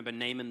 don't you remember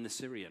Naaman the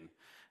Syrian,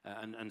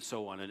 and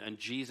so on. And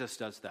Jesus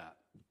does that.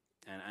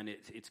 And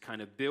it's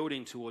kind of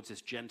building towards this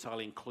Gentile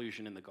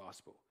inclusion in the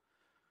gospel.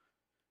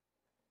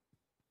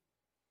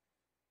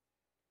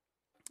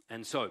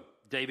 And so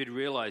David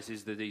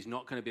realizes that he's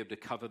not going to be able to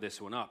cover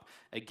this one up.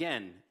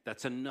 Again,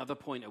 that's another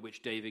point at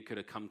which David could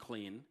have come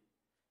clean.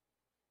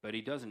 But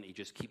he doesn't. He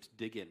just keeps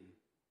digging.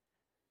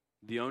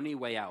 The only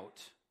way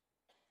out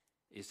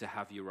is to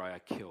have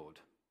Uriah killed.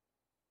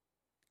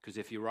 Because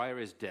if Uriah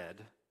is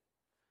dead,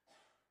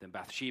 then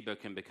Bathsheba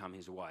can become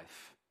his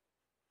wife.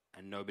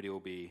 And nobody will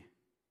be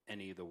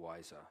any the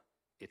wiser.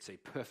 It's a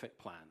perfect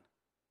plan,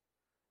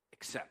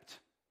 except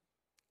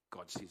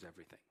God sees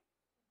everything.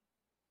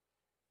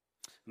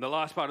 And the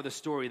last part of the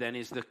story then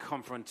is the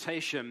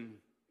confrontation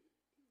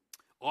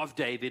of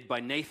David by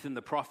Nathan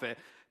the prophet.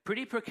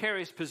 Pretty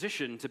precarious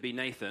position to be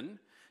Nathan,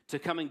 to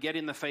come and get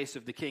in the face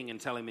of the king and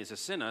tell him he's a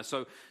sinner.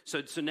 So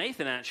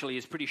Nathan actually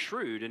is pretty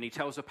shrewd, and he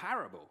tells a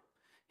parable.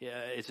 Yeah,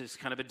 it's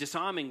kind of a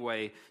disarming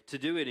way to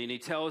do it, and he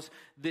tells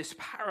this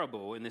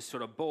parable in this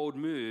sort of bold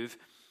move.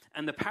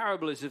 And the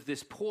parable is of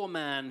this poor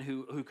man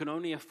who can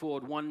only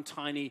afford one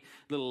tiny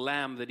little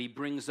lamb that he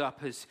brings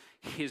up as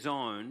his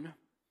own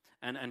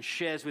and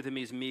shares with him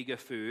his meager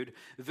food,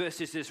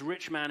 versus this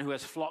rich man who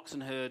has flocks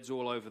and herds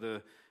all over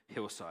the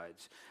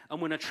hillsides.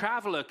 And when a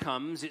traveler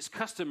comes, it's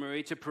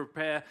customary to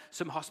prepare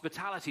some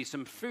hospitality,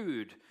 some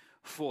food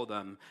for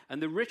them.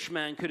 And the rich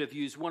man could have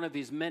used one of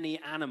his many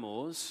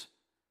animals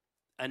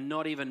and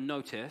not even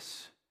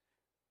notice,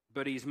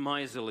 but he's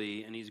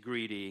miserly and he's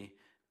greedy,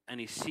 and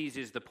he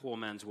seizes the poor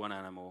man's one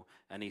animal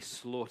and he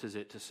slaughters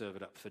it to serve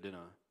it up for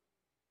dinner.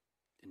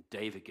 And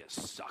David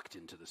gets sucked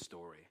into the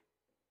story.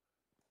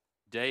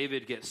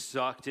 David gets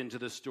sucked into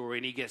the story,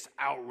 and he gets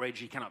outraged.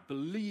 He cannot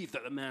believe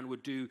that the man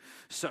would do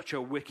such a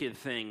wicked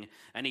thing.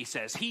 And he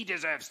says, he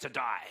deserves to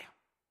die.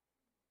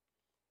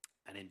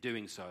 And in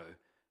doing so,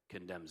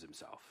 condemns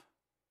himself.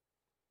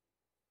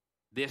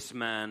 This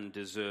man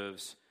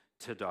deserves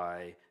to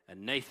die.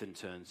 And Nathan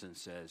turns and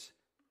says,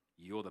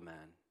 you're the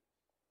man.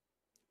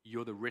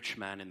 You're the rich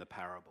man in the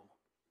parable.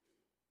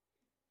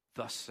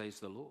 Thus says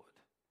the Lord,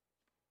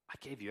 I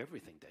gave you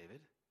everything,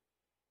 David.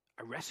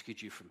 I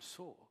rescued you from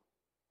Saul.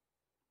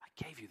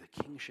 I gave you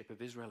the kingship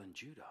of Israel and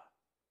Judah.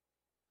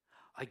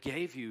 I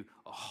gave you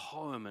a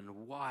home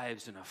and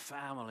wives and a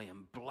family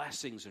and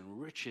blessings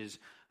and riches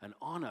and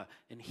honor.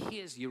 And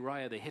here's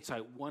Uriah the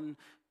Hittite, one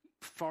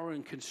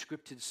foreign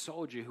conscripted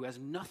soldier who has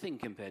nothing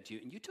compared to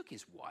you. And you took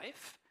his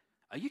wife?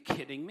 Are you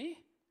kidding me?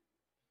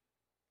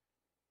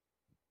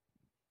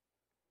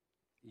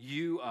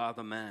 You are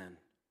the man.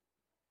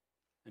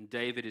 And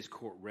David is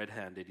caught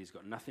red-handed. He's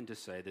got nothing to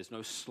say. There's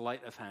no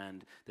sleight of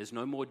hand. There's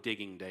no more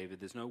digging, David.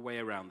 There's no way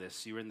around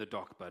this. You're in the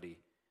dock, buddy.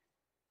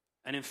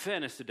 And in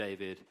fairness to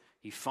David,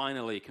 he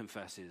finally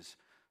confesses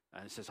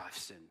and says, I've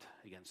sinned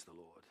against the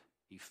Lord.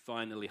 He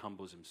finally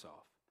humbles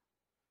himself.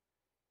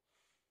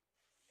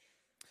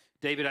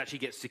 David actually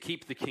gets to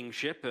keep the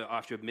kingship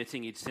after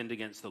admitting he'd sinned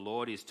against the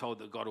Lord. He's told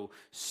that God will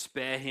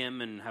spare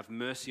him and have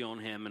mercy on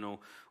him, and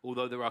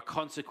although there are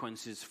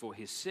consequences for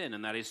his sin,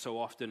 and that is so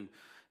often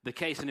the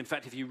case. And in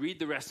fact, if you read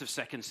the rest of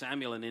 2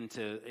 Samuel and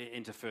into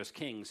 1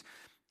 Kings,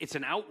 it's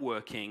an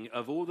outworking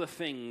of all the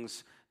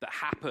things that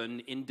happen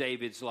in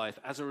David's life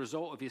as a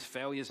result of his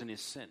failures and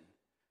his sin.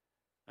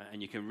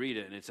 And you can read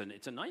it, and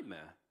it's a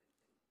nightmare.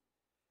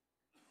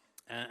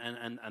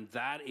 And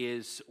that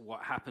is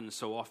what happens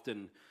so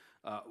often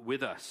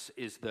with us,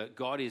 is that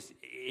God is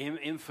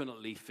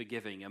infinitely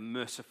forgiving and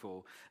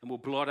merciful and will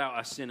blot out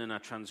our sin and our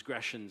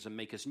transgressions and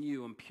make us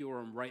new and pure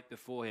and right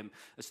before him.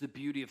 That's the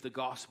beauty of the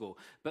gospel.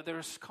 But there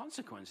are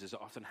consequences that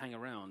often hang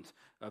around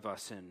of our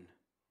sin.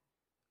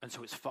 And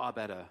so it's far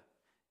better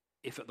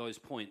if at those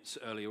points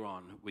earlier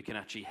on we can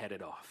actually head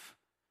it off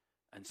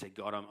and say,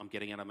 God, I'm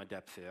getting out of my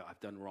depth here. I've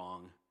done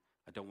wrong.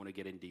 I don't want to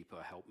get in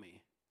deeper. Help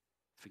me.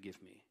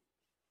 Forgive me.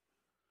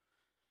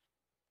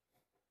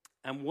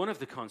 And one of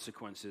the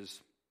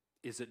consequences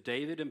is that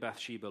David and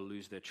Bathsheba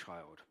lose their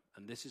child.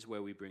 And this is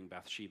where we bring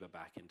Bathsheba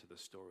back into the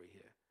story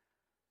here.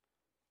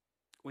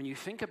 When you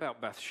think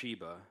about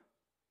Bathsheba,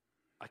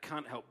 I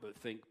can't help but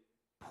think,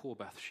 poor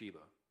Bathsheba.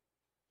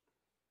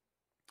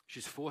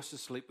 She's forced to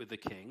sleep with the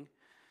king,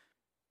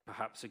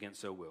 perhaps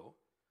against her will.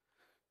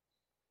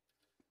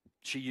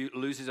 She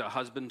loses her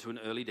husband to an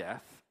early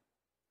death,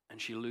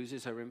 and she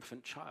loses her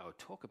infant child.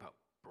 Talk about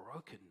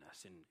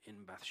brokenness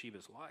in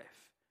Bathsheba's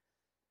life.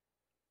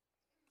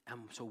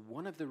 And so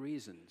one of the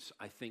reasons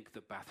I think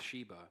that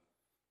Bathsheba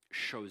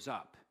shows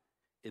up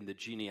in the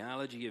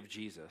genealogy of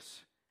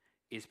Jesus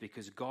is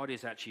because God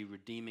is actually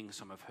redeeming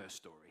some of her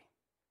story.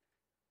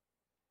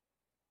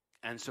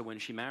 And so when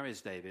she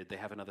marries David, they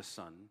have another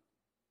son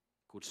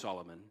called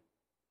Solomon,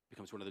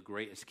 becomes one of the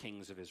greatest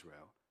kings of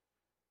Israel.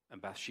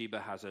 And Bathsheba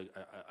has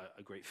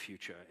a great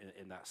future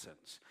in that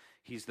sense.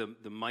 He's the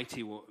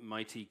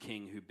mighty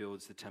king who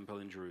builds the temple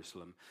in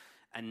Jerusalem.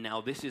 And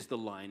now this is the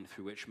line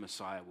through which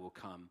Messiah will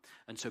come.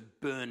 And so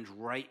burned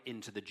right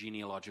into the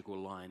genealogical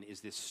line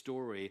is this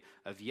story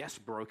of, yes,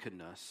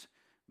 brokenness,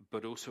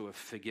 but also of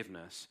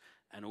forgiveness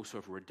and also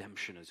of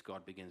redemption as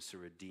God begins to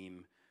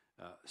redeem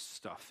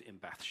stuff in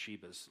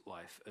Bathsheba's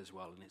life as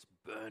well. And it's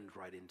burned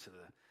right into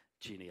the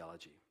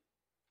genealogy.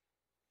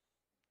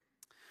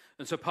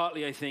 And so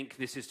partly I think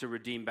this is to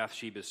redeem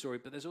Bathsheba's story,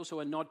 but there's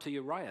also a nod to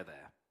Uriah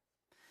there.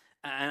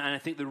 And I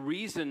think the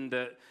reason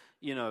that,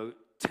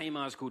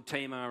 Tamar's called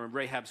Tamar, and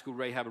Rahab's called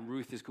Rahab, and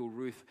Ruth is called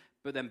Ruth,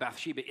 but then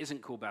Bathsheba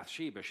isn't called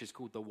Bathsheba. She's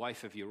called the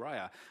wife of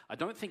Uriah. I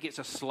don't think it's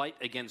a slight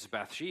against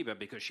Bathsheba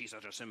because she's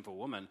such a sinful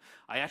woman.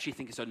 I actually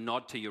think it's a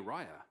nod to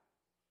Uriah,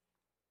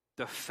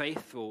 the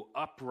faithful,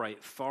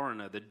 upright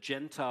foreigner, the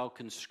Gentile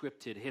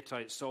conscripted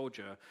Hittite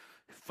soldier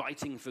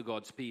fighting for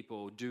God's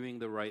people, doing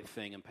the right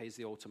thing, and pays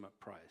the ultimate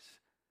price.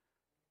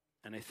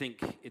 And I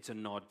think it's a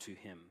nod to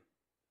him.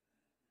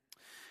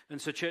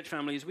 And so, church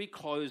family, as we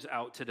close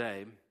out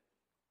today,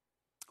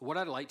 what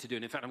I'd like to do,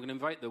 and in fact, I'm going to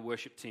invite the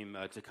worship team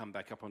to come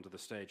back up onto the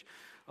stage.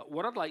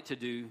 What I'd like to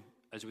do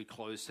as we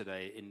close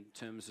today, in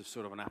terms of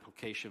sort of an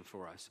application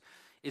for us,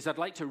 is I'd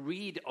like to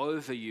read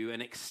over you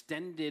an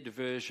extended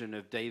version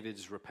of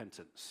David's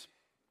repentance.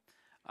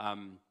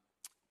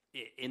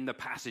 In the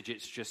passage,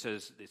 it just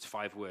says, it's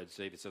 5 words.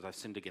 David says, I've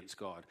sinned against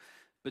God.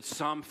 But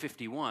Psalm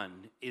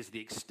 51 is the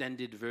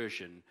extended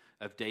version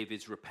of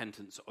David's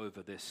repentance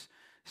over this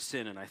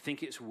sin, and I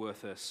think it's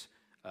worth us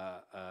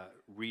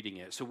reading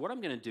it. So what I'm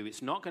going to do,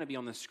 it's not going to be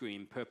on the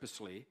screen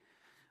purposely,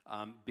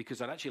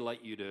 because I'd actually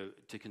like you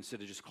to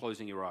consider just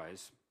closing your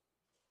eyes.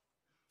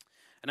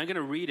 And I'm going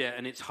to read it,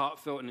 and it's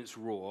heartfelt and it's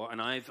raw,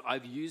 and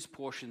I've used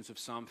portions of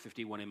Psalm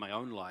 51 in my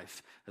own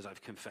life as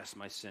I've confessed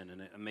my sin,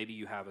 and maybe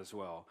you have as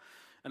well.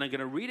 And I'm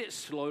going to read it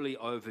slowly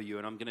over you,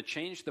 and I'm going to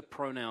change the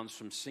pronouns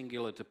from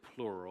singular to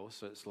plural,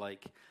 so it's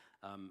like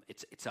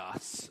it's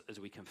us as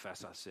we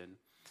confess our sin.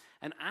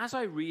 And as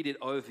I read it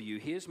over you,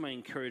 here's my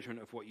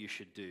encouragement of what you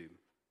should do.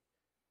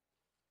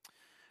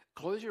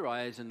 Close your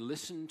eyes and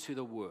listen to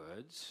the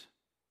words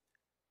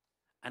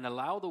and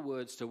allow the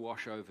words to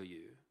wash over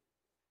you.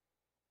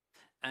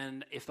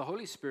 And if the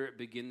Holy Spirit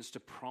begins to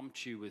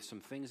prompt you with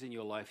some things in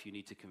your life you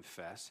need to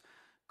confess,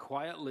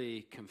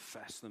 quietly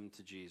confess them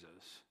to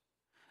Jesus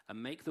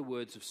and make the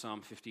words of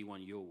Psalm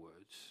 51 your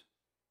words.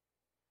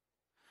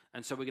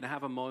 And so we're going to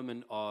have a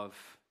moment of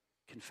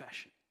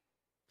confession.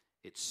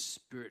 It's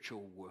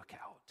spiritual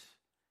workout.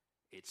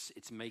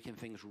 It's making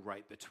things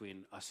right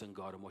between us and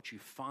God. And what you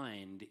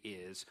find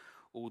is,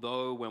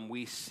 although when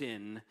we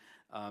sin,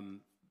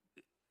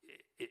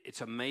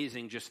 it's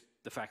amazing just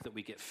the fact that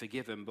we get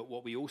forgiven, but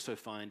what we also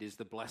find is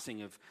the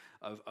blessing of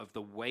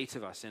the weight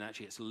of our sin.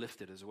 Actually, it's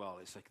lifted as well.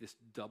 It's like this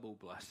double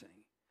blessing.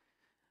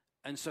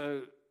 And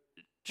so,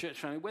 church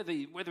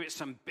family, whether it's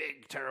some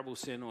big, terrible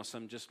sin or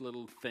some just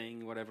little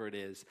thing, whatever it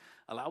is,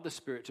 allow the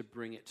Spirit to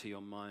bring it to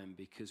your mind,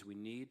 because we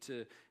need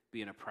to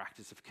be in a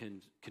practice of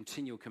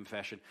continual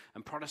confession.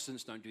 And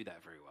Protestants don't do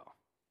that very well.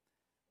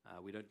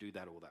 We don't do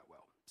that all that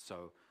well.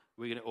 So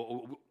we're going to,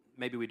 or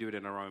maybe we do it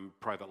in our own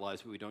private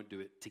lives, but we don't do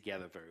it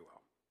together very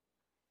well.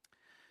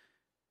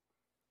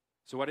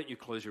 So why don't you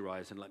close your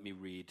eyes and let me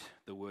read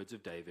the words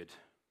of David,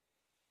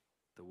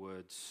 the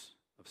words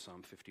of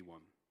Psalm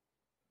 51.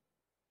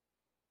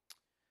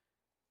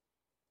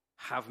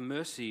 Have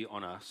mercy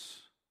on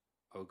us,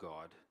 O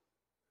God,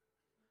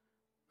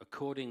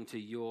 according to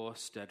your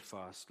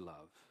steadfast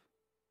love,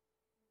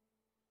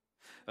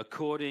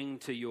 according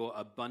to your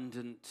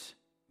abundant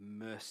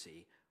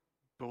mercy,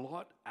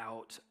 blot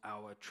out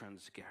our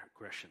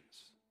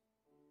transgressions.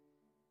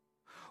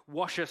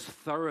 Wash us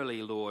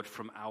thoroughly, Lord,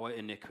 from our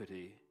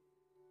iniquity,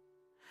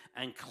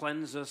 and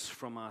cleanse us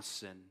from our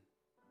sin.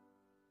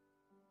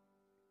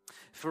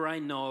 For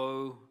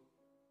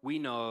we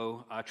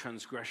know our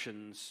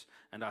transgressions,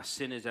 and our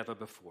sin is ever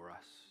before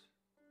us.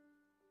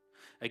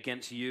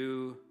 Against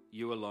you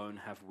alone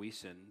have we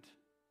sinned,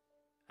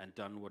 and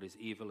done what is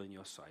evil in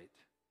your sight.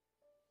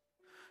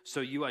 So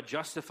you are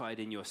justified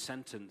in your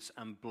sentence,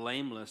 and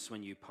blameless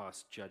when you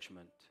pass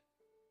judgment.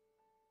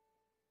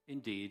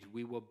 Indeed,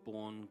 we were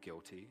born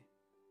guilty,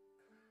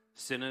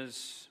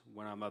 sinners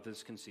when our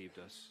mothers conceived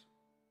us.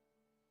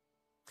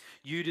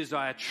 You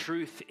desire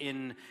truth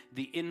in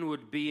the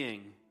inward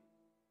being.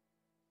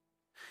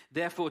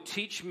 Therefore,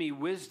 teach me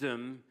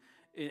wisdom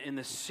in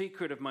the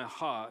secret of my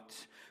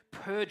heart.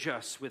 Purge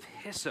us with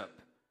hyssop,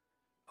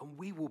 and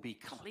we will be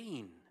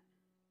clean.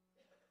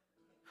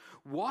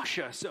 Wash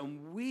us,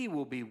 and we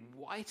will be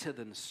whiter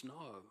than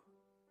snow.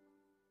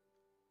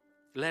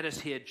 Let us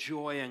hear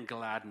joy and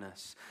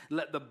gladness.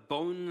 Let the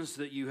bones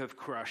that you have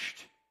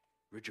crushed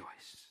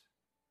rejoice.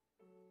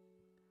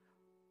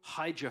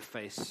 Hide your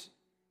face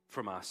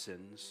from our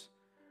sins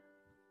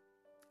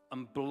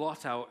and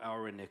blot out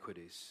our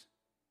iniquities.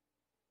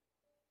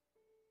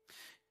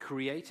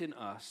 Create in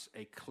us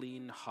a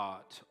clean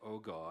heart, O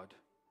God,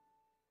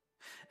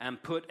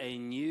 and put a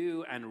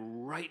new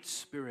and right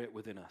spirit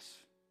within us.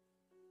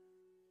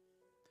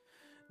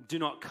 Do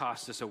not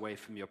cast us away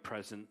from your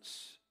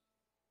presence.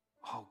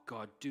 Oh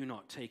God, do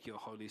not take your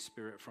Holy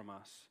Spirit from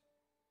us.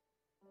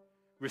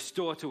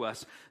 Restore to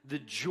us the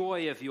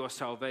joy of your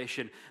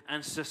salvation,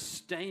 and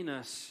sustain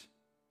us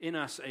in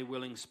us a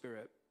willing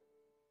spirit.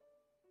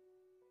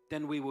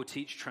 Then we will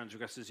teach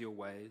transgressors your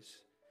ways,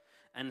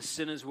 and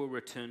sinners will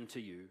return to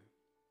you.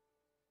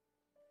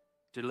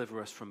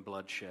 Deliver us from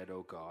bloodshed,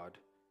 O God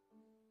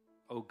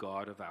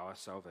of our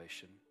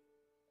salvation,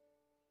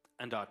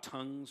 and our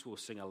tongues will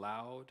sing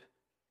aloud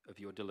of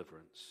your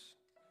deliverance.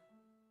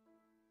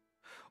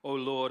 O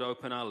Lord,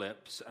 open our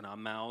lips, and our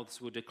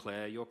mouths will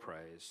declare your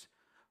praise,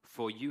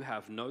 for you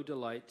have no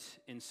delight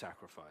in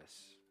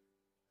sacrifice.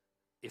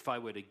 If I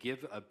were to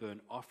give a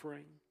burnt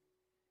offering,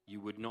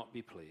 you would not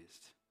be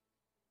pleased.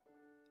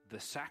 The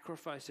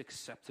sacrifice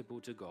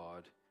acceptable to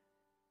God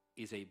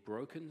is a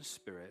broken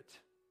spirit,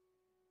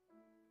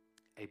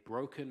 a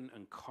broken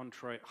and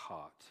contrite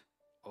heart,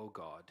 O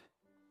God,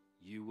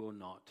 you will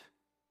not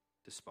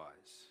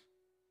despise.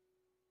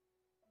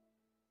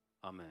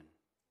 Amen.